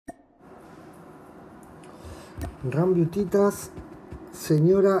Rambeautitas,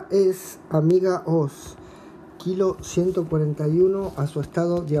 señora es, amiga os. Kilo 141 a su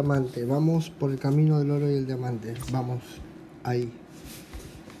estado diamante. Vamos por el camino del oro y el diamante. Vamos, ahí.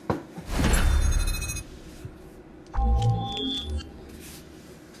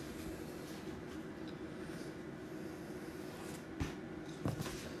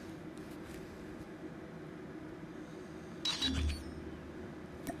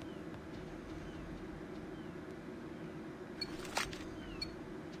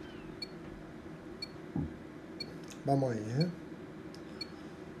 Vamos ahí,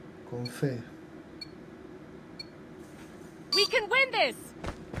 con fe. We can win this.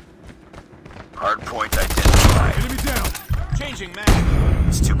 Hard point identified. Enemy down. Changing mag.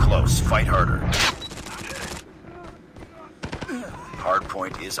 It's too close. Fight harder. Hard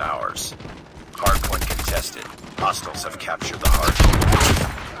point is ours. Hard point contested. Hostiles have captured the hard point.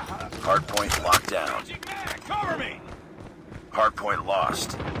 Hard point locked down. Cover me. Hard point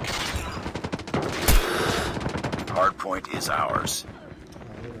lost. Hard point is ours.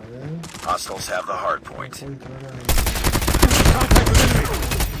 Hostiles have the hard point. Contact with enemy.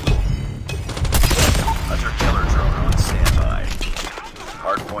 Hunter killer drone on standby.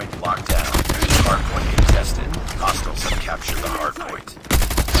 Hard point locked down. Hard point contested. Hostiles have captured the hard point.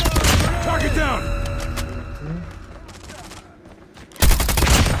 Target down.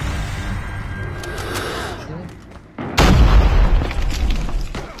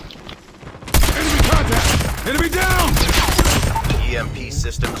 Enemy contact. Enemy down. EMP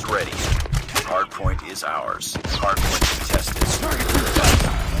systems ready. Hard point is ours. Hard point contested.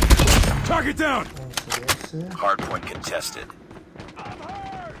 Target down. Hard point contested.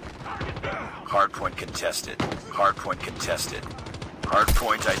 Hard point contested. Hard point contested. Hard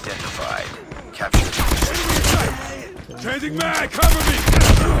point identified. Captured. Changing mag. Cover me.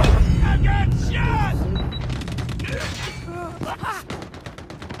 I got shot.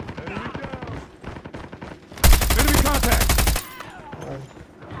 Enemy contact.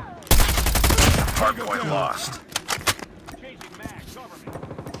 Hard point lost. Changing mag. Cover me.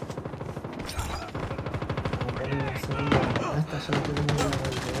 Esta ya no tenemos la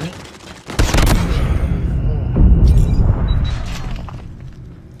vuelta,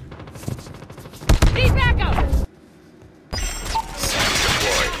 Need backup.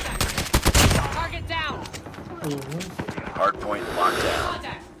 Deployed. Target down. Hard point locked down.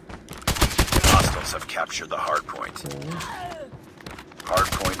 Contact. Hostiles have captured the hard point. Hard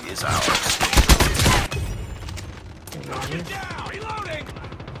point is ours. Target down. Reloading.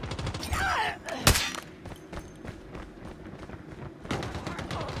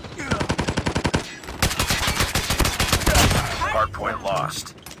 Hard point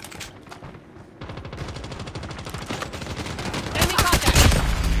lost. Enemy contact.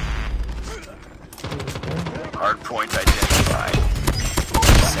 Hard point identified.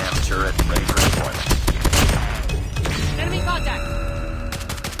 SAM turret ready for deployment. Enemy contact.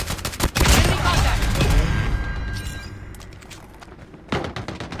 Enemy contact.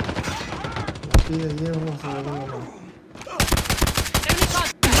 aquí de 10 vamos a ver uno más. Enemy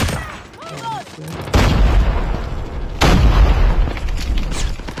contact.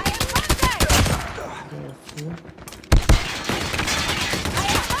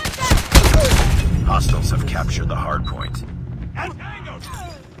 Hostiles have captured the hard point.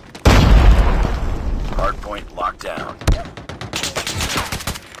 Hard point locked down.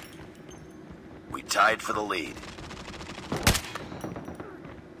 We tied for the lead.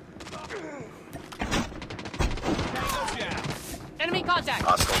 Enemy contact.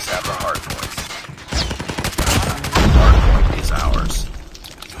 Hostiles have the hard point. Hard point is ours.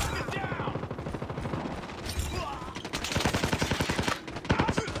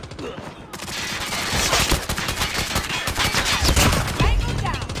 Tango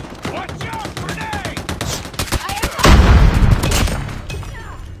down. Watch out, grenade!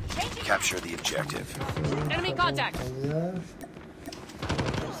 Capture the objective. Enemy contact. Calidad.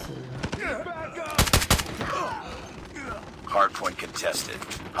 Back up! Hard point contested.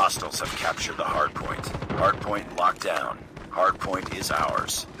 Hostiles have captured the hard point. Hard point locked down. Hard point is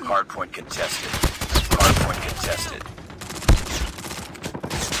ours. Hard point contested. Hard point contested.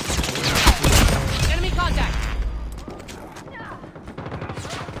 Enemy contact.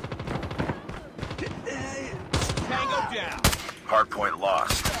 Tango down! Hard point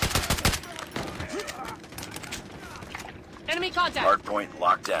lost. Enemy contact. Hard point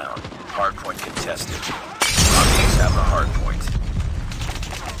locked down. Hard point contested. Hostiles have the hard point.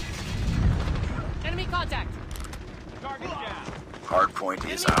 Enemy contact. Target down! Hard point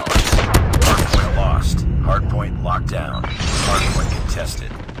is ours. Hard point lost. Hard point locked down. Hard point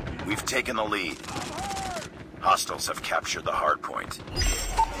contested. We've taken the lead. Hostiles have captured the hard point.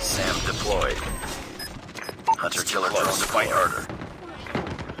 SAM deployed. Hunter-killer drones to fight harder.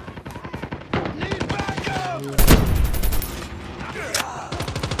 Need backup!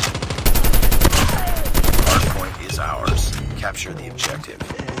 Hardpoint is ours. Capture the objective.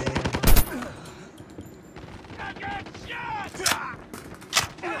 I got shot!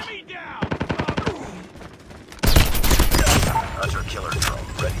 Enemy down! Hunter-killer drone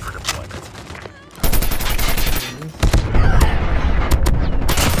ready for deployment.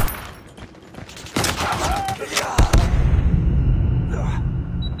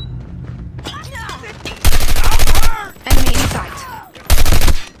 Enemy in sight.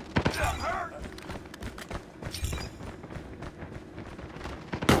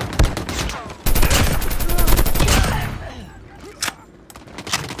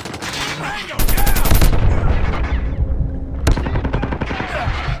 Tango down!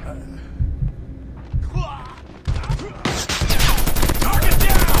 Target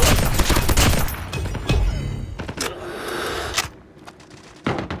down!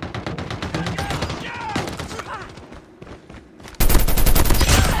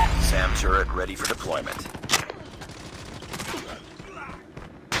 SAM turret ready for deployment.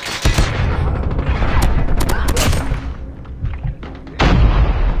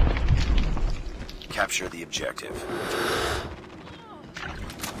 Capture the objective.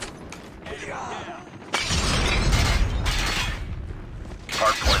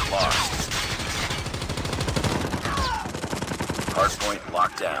 Hardpoint lost. Hardpoint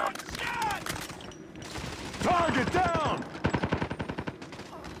locked down. Target down!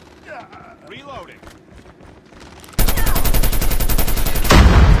 Reloading.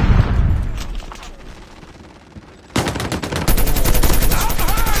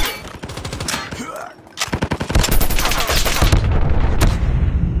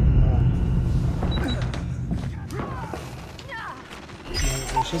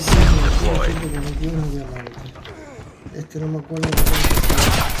 Yo siento que me tiene un diamante. Este no me acuerdo de cuánto sea.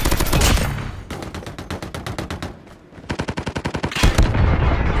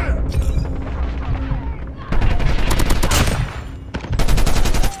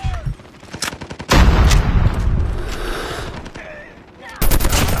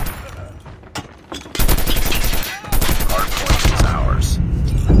 Hardpoint is ours.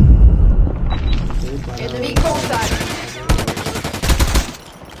 Enemy contact.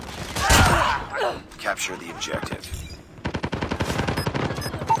 Capture the objective.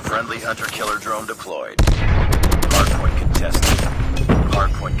 Friendly hunter-killer drone deployed. Hardpoint contested.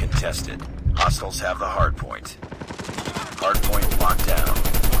 Hardpoint contested. Hostiles have the hardpoint. Hardpoint locked down.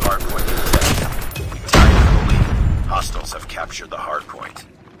 Hardpoint contested. We tied for the lead. Hostiles have captured the hardpoint.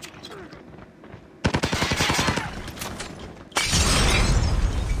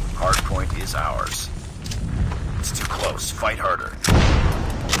 Hardpoint is ours. It's too close. Fight harder.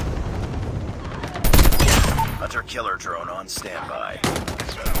 Hunter-killer drone on standby.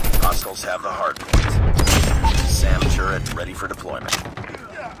 Hostiles have the hardpoint. SAM turret ready for deployment.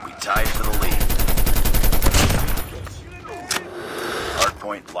 We tied for the lead.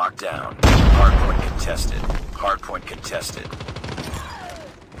 Hardpoint locked down. Hardpoint contested. Hardpoint contested.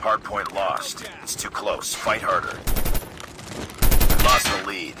 Hardpoint lost. It's too close. Fight harder. We lost the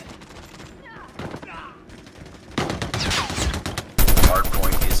lead.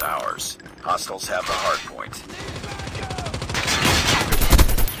 Hardpoint is ours. Hostiles have the hardpoint.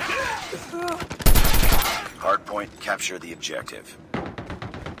 Hardpoint, capture the objective.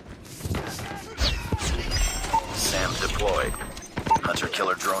 SAM deployed.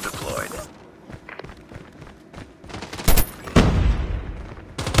 Hunter-killer drone deployed.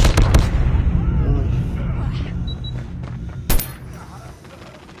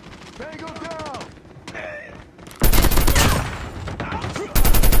 Tango down!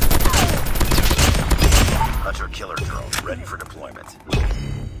 Hunter-killer drone ready for deployment.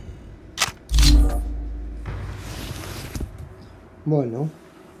 Bueno.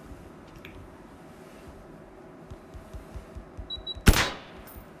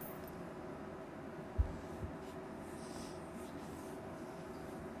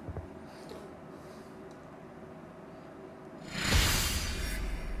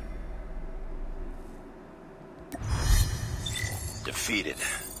 Defeated.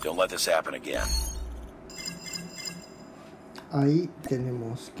 Don't let this happen again. Ahí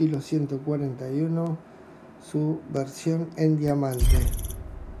tenemos Kilo 141, su versión en diamante.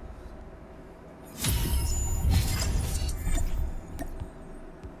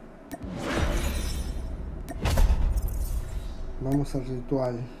 Vamos al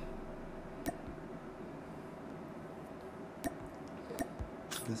ritual.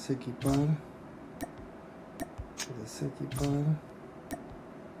 Desequipar. Desequipar.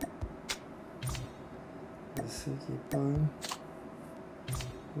 Desequipar.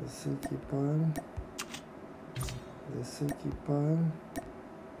 Desequipar. Desequipar.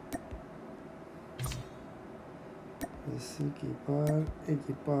 Desequipar.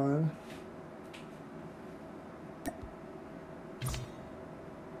 Equipar.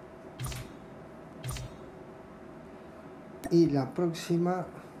 Y la próxima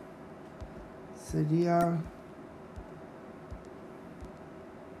sería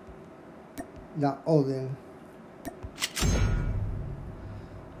la OLVIDEN.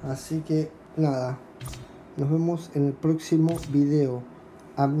 Así que nada, nos vemos en el próximo video.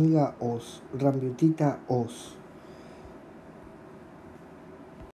 Amiga Os, RAMBEAUTY-T os.